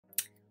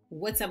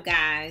What's up,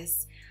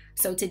 guys?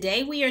 So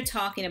today we are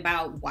talking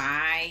about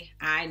why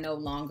I no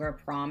longer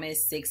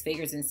promise 6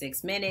 figures in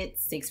 6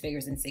 minutes, 6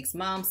 figures in 6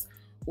 months,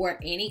 or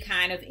any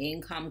kind of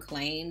income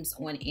claims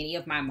on any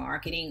of my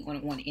marketing,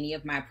 on any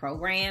of my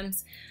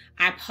programs.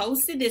 I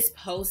posted this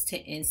post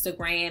to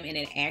Instagram and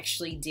it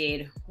actually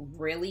did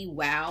really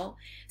well.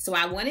 So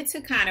I wanted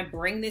to kind of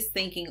bring this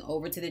thinking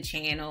over to the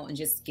channel and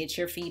just get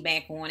your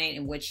feedback on it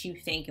and what you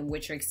think and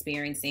what you're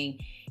experiencing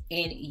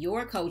in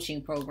your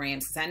coaching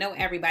programs, because I know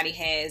everybody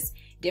has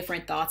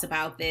different thoughts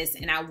about this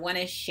and I want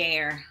to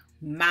share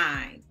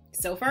mine.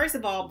 So first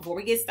of all, before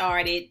we get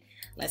started,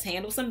 let's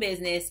handle some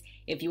business.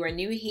 If you are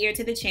new here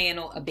to the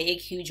channel, a big,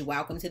 huge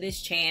welcome to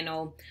this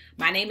channel.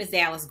 My name is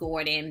Dallas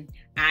Gordon.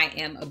 I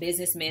am a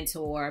business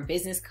mentor,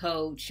 business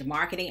coach,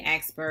 marketing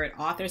expert,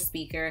 author,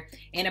 speaker,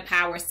 and a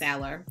power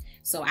seller.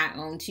 So I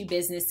own 2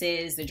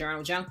 businesses, the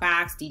Journal Junk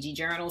Box, DG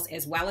Journals,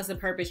 as well as the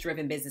Purpose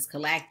Driven Business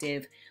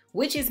Collective,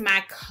 which is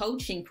my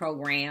coaching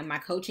program, my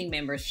coaching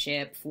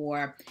membership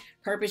for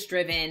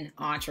purpose-driven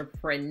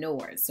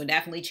entrepreneurs. So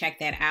definitely check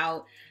that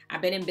out.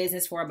 I've been in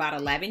business for about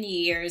 11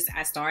 years.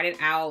 I started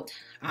out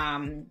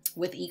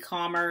with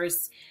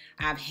e-commerce.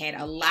 I've had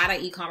a lot of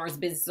e-commerce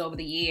businesses over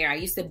the year. I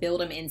used to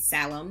build them and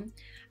sell them.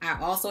 I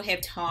also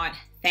have taught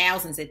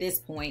thousands at this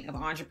point of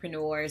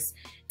entrepreneurs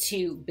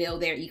to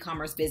build their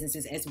e-commerce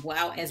businesses as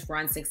well as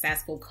run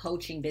successful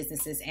coaching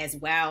businesses as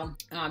well.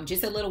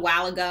 Just a little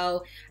while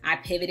ago, I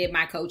pivoted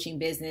my coaching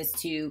business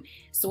to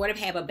sort of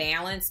have a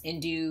balance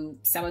and do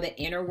some of the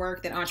inner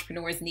work that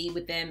entrepreneurs need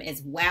with them,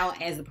 as well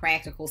as the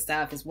practical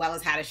stuff, as well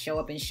as how to show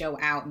up and show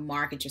out and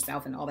market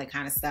yourself and all that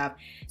kind of stuff.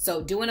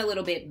 So doing a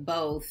little bit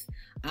both.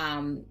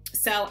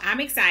 So I'm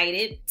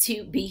excited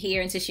to be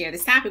here and to share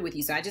this topic with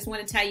you. So I just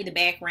want to tell you the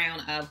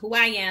background of who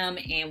I am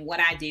and what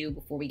I do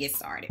before we get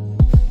started.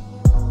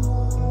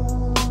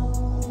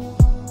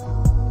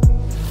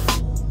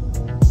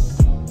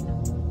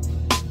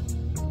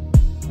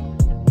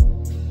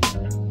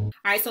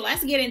 All right, so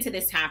let's get into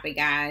this topic,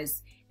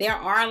 guys. There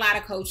are a lot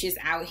of coaches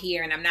out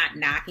here, and I'm not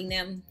knocking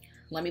them.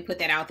 Let me put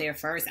that out there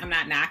first. I'm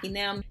not knocking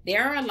them.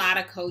 There are a lot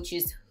of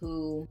coaches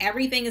who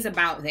everything is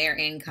about their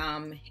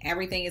income.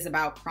 Everything is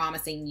about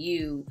promising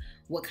you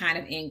what kind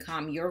of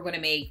income you're going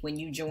to make when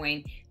you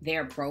join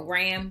their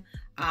program.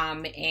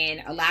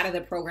 And a lot of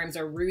the programs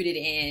are rooted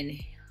in,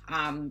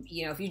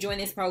 if you join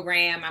this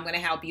program, I'm going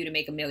to help you to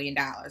make $1 million.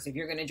 If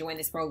you're going to join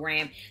this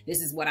program,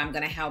 this is what I'm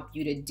going to help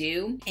you to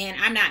do.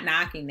 And I'm not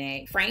knocking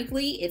that.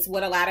 Frankly, it's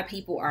what a lot of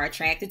people are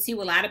attracted to.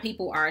 A lot of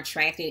people are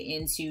attracted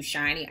into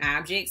shiny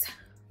objects.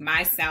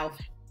 Myself,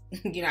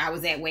 I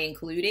was that way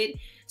included.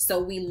 So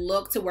we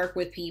look to work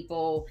with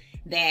people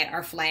that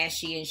are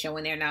flashy and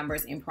showing their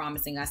numbers and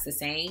promising us the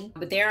same.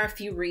 But there are a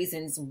few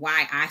reasons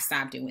why I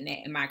stopped doing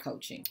that in my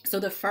coaching. So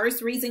the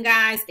first reason,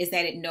 guys, is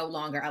that it no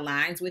longer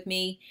aligns with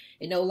me.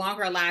 It no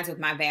longer aligns with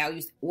my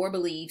values or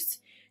beliefs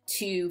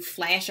to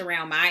flash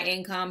around my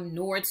income,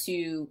 nor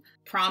to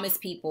promise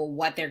people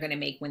what they're going to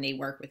make when they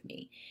work with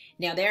me.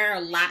 Now, there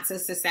are lots of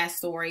success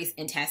stories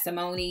and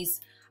testimonies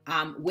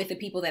with the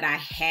people that I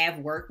have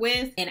worked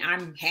with. And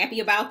I'm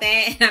happy about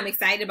that. And I'm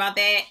excited about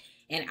that.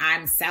 And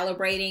I'm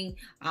celebrating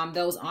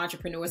those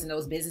entrepreneurs and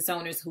those business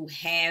owners who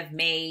have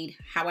made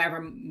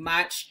however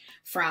much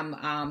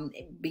from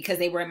because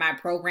they were in my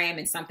program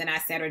and something I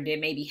said or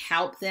did maybe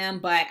help them.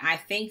 But I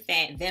think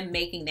that them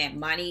making that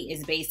money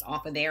is based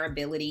off of their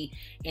ability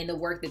and the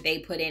work that they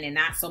put in, and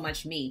not so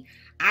much me.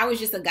 I was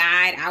just a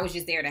guide. I was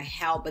just there to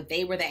help, but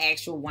they were the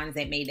actual ones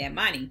that made that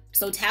money.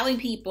 So telling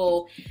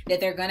people that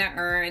they're going to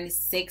earn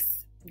 6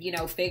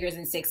 figures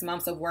in 6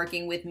 months of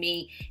working with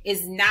me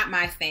is not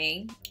my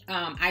thing.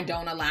 I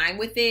don't align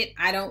with it.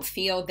 I don't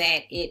feel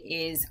that it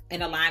is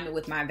in alignment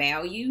with my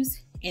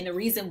values. And the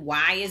reason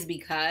why is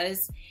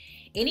because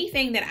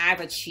anything that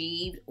I've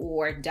achieved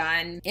or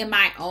done in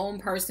my own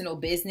personal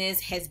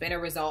business has been a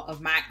result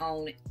of my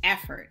own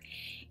effort.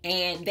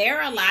 And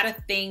there are a lot of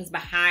things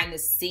behind the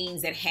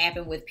scenes that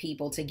happen with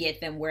people to get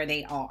them where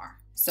they are.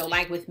 So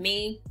like with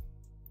me,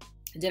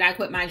 did I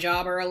quit my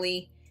job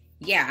early?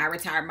 Yeah, I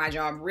retired my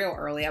job real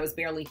early. I was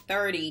barely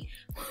 30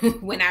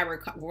 when I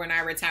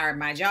retired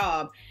my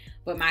job,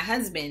 but my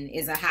husband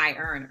is a high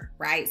earner,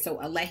 right? So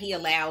he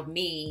allowed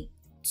me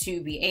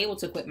to be able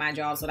to quit my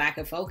job so that I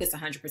could focus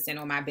 100%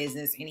 on my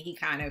business, and he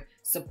kind of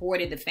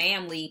supported the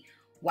family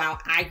while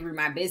I grew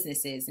my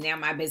businesses. Now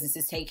my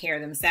businesses take care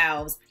of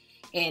themselves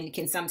and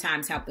can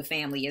sometimes help the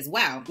family as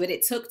well. But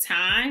it took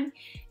time,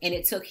 and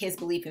it took his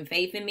belief and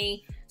faith in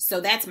me. So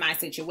that's my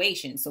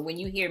situation. So when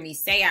you hear me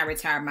say I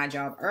retired my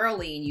job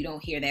early and you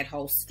don't hear that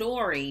whole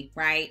story,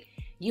 right?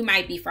 You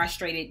might be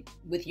frustrated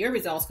with your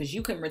results because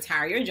you couldn't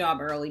retire your job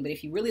early. But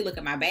if you really look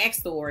at my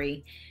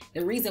backstory,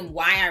 the reason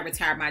why I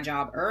retired my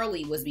job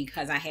early was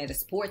because I had a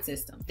support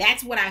system.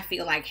 That's what I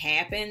feel like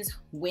happens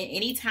when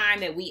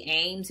anytime that we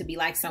aim to be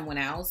like someone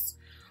else,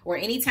 or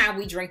anytime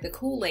we drink the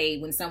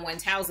Kool-Aid when someone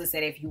tells us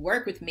that if you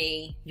work with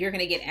me, you're going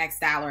to get X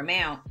dollar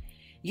amount.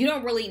 You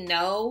don't really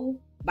know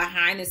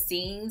behind the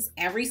scenes,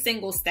 every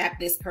single step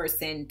this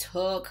person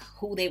took,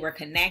 who they were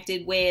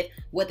connected with,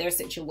 what their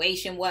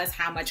situation was,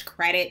 how much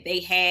credit they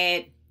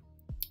had,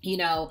 you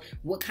know,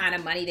 what kind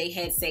of money they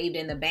had saved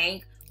in the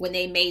bank when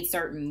they made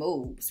certain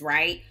moves,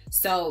 right?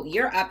 So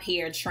you're up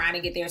here trying to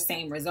get their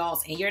same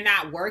results and you're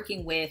not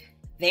working with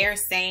their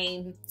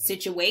same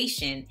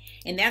situation.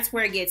 And that's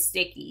where it gets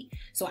sticky.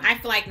 So I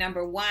feel like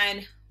number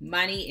one,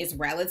 money is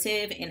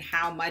relative in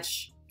how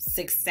much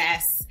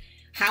success,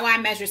 how I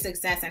measure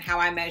success and how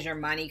I measure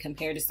money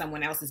compared to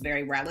someone else is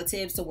very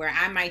relative. So where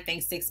I might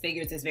think 6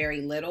 figures is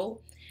very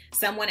little,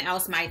 someone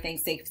else might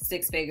think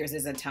six figures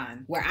is a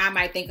ton. Where I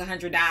might think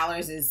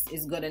 $100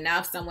 is good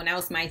enough, someone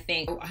else might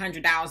think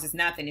 $100 is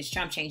nothing, it's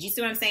chump change. You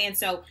see what I'm saying?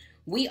 So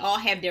we all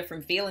have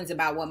different feelings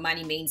about what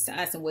money means to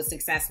us and what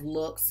success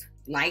looks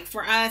like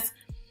for us.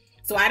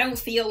 So I don't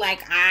feel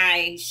like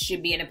I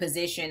should be in a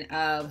position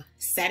of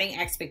setting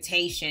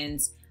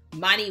expectations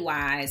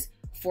money-wise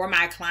for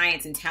my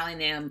clients and telling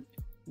them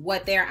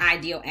what their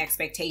ideal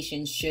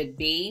expectations should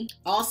be.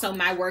 Also,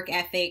 my work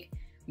ethic,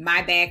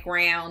 my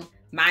background,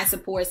 my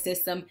support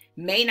system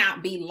may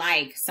not be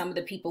like some of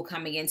the people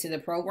coming into the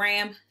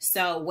program.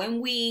 So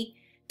when we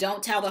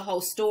don't tell the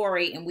whole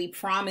story and we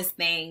promise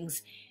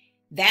things,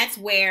 that's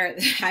where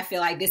I feel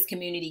like this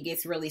community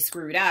gets really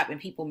screwed up and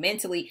people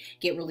mentally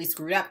get really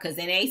screwed up because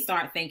then they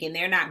start thinking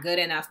they're not good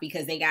enough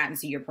because they got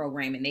into your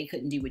program and they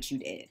couldn't do what you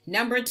did.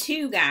 Number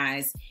two,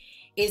 guys,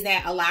 is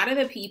that a lot of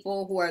the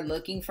people who are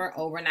looking for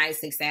overnight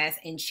success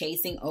and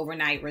chasing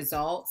overnight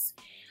results,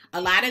 a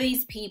lot of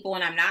these people,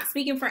 and I'm not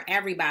speaking for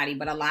everybody,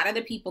 but a lot of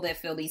the people that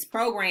fill these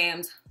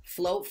programs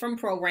float from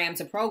program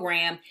to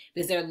program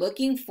because they're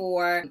looking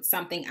for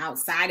something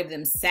outside of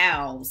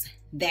themselves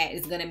that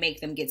is going to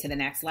make them get to the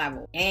next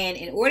level. And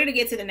in order to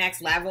get to the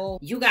next level,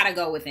 you got to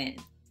go within.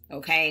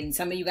 Okay. And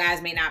some of you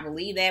guys may not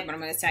believe that, but I'm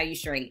going to tell you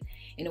straight.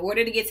 In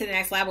order to get to the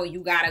next level,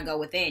 you got to go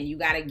within. You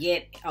got to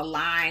get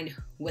aligned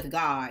with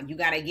God. You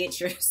got to get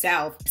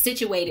yourself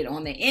situated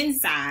on the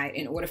inside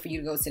in order for you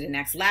to go to the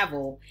next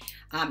level.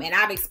 And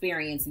I've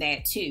experienced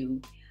that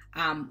too,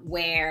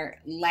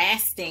 where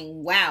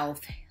lasting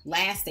wealth,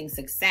 lasting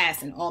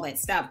success, and all that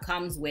stuff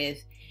comes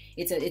with,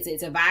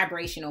 it's a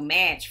vibrational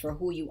match for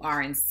who you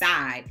are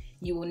inside.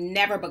 You will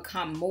never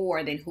become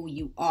more than who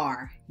you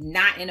are,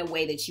 not in a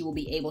way that you will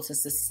be able to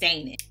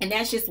sustain it. And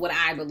that's just what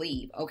I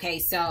believe. Okay,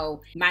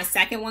 so my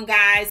second one,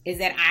 guys, is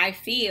that I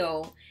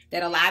feel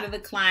that a lot of the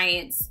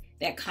clients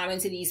that come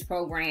into these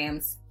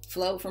programs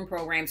float from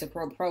program to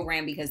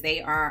program because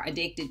they are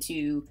addicted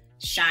to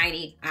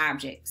shiny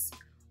objects.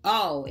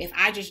 Oh, if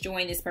I just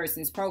join this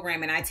person's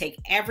program and I take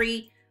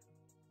every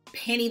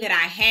penny that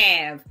I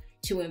have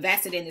to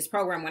invest it in this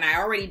program when I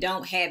already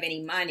don't have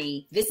any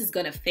money, this is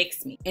going to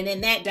fix me. And then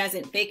that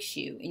doesn't fix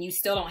you and you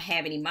still don't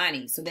have any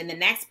money. So then the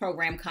next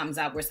program comes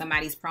up where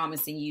somebody's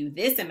promising you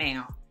this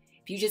amount.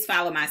 If you just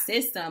follow my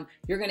system,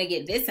 you're going to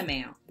get this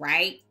amount,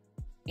 right?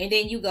 And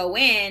then you go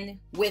in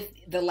with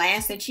the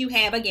last that you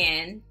have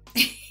again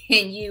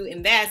and you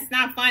invest. It's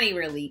not funny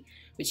really,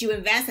 but you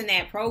invest in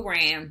that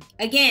program.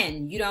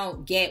 Again, you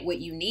don't get what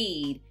you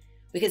need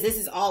because this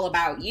is all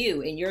about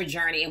you and your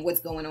journey and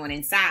what's going on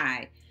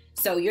inside.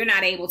 So you're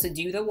not able to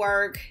do the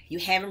work. You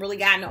haven't really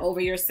gotten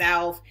over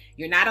yourself.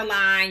 You're not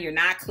aligned. You're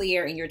not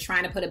clear. And you're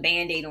trying to put a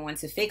Band-Aid on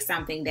to fix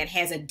something that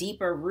has a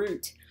deeper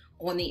root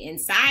on the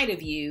inside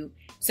of you.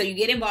 So you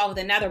get involved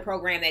with another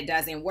program that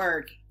doesn't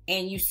work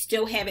and you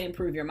still haven't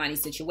improved your money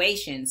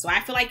situation. So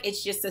I feel like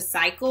it's just a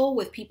cycle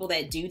with people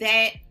that do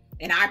that.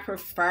 And I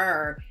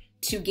prefer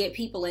to get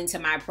people into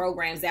my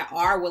programs that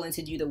are willing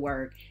to do the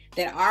work,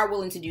 that are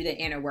willing to do the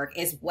inner work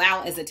as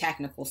well as the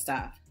technical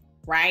stuff.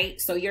 Right?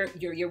 So you're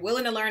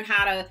willing to learn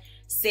how to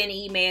send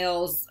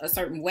emails a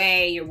certain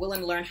way. You're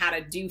willing to learn how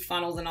to do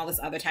funnels and all this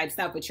other type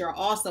stuff, but you're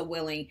also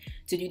willing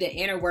to do the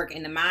inner work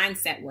and the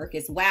mindset work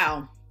as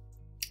well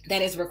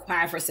that is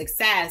required for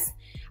success.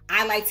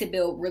 I like to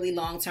build really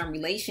long-term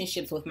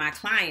relationships with my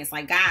clients.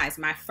 Like, guys,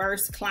 my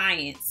first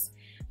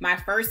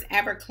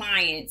ever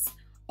clients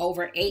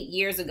over 8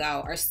 years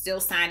ago are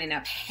still signing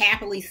up,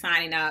 happily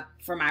signing up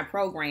for my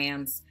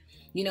programs.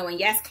 You know, and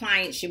yes,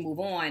 clients should move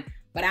on,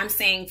 but I'm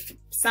saying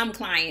some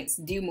clients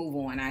do move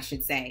on, I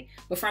should say.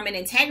 But from an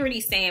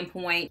integrity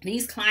standpoint,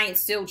 these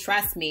clients still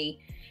trust me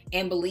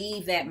and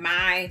believe that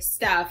my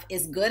stuff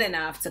is good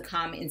enough to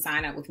come and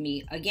sign up with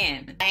me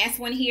again. Last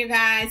one here,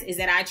 guys, is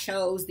that I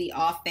chose the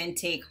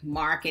authentic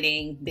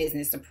marketing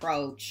business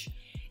approach.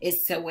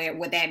 Is to where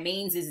what that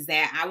means is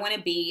that I want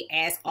to be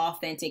as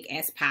authentic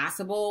as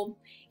possible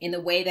in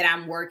the way that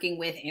I'm working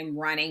with and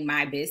running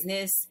my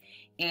business.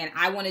 And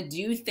I want to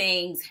do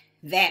things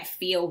that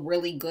feel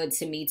really good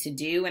to me to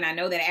do. And I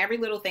know that every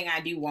little thing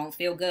I do won't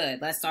feel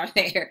good. Let's start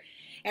there.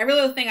 Every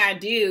little thing I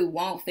do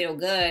won't feel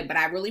good, but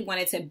I really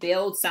wanted to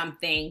build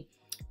something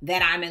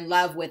that I'm in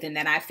love with and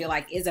that I feel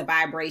like is a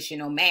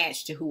vibrational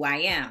match to who I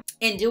am.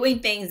 And doing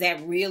things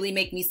that really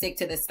make me sick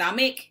to the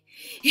stomach,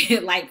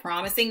 like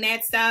promising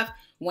that stuff,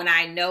 when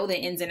I know the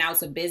ins and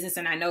outs of business,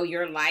 and I know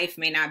your life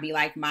may not be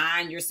like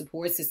mine, your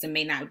support system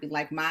may not be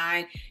like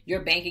mine,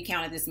 your bank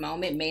account at this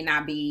moment may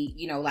not be,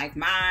 like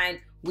mine.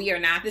 We are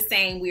not the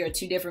same. We are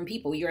two different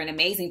people. You're an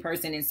amazing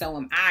person and so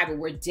am I, but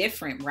we're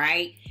different,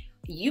 right?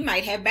 You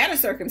might have better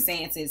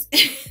circumstances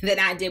than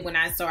I did when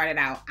I started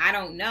out. I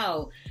don't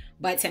know.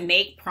 But to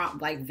make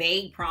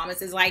vague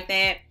promises like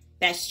that,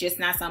 that's just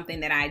not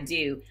something that I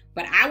do.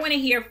 But I want to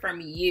hear from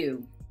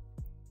you.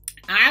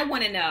 I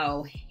want to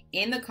know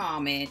in the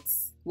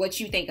comments what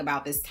you think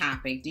about this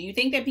topic. Do you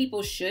think that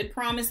people should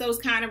promise those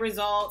kind of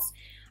results?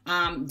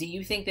 Do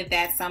you think that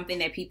that's something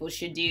that people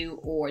should do?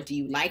 Or do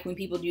you like when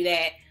people do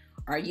that?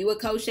 Are you a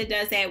coach that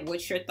does that?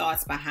 What's your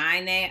thoughts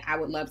behind that? I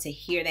would love to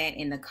hear that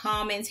in the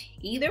comments.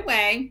 Either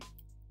way,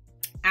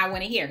 I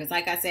want to hear. Because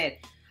like I said,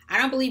 I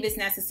don't believe it's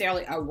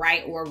necessarily a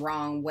right or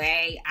wrong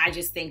way. I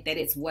just think that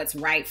it's what's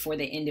right for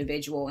the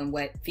individual and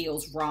what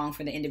feels wrong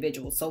for the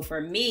individual. So for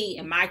me,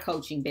 in my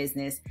coaching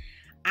business,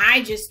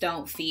 I just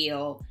don't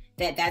feel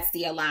that that's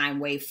the aligned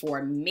way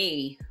for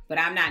me, but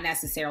I'm not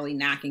necessarily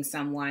knocking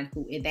someone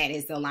who that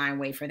is the aligned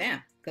way for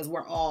them, because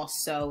we're all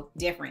so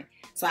different.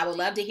 So I would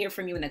love to hear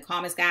from you in the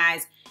comments,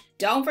 guys.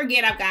 Don't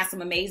forget, I've got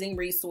some amazing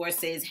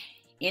resources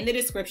in the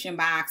description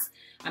box.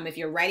 If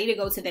you're ready to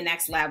go to the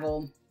next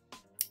level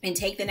and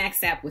take the next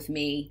step with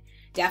me,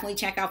 definitely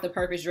check out the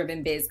Purpose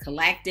Driven Biz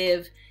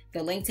Collective.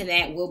 The link to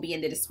that will be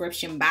in the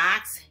description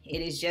box. It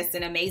is just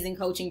an amazing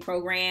coaching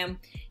program.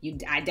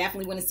 I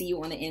definitely want to see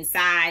you on the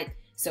inside.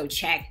 So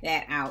check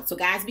that out. So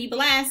guys, be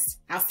blessed.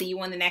 I'll see you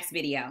on the next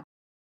video.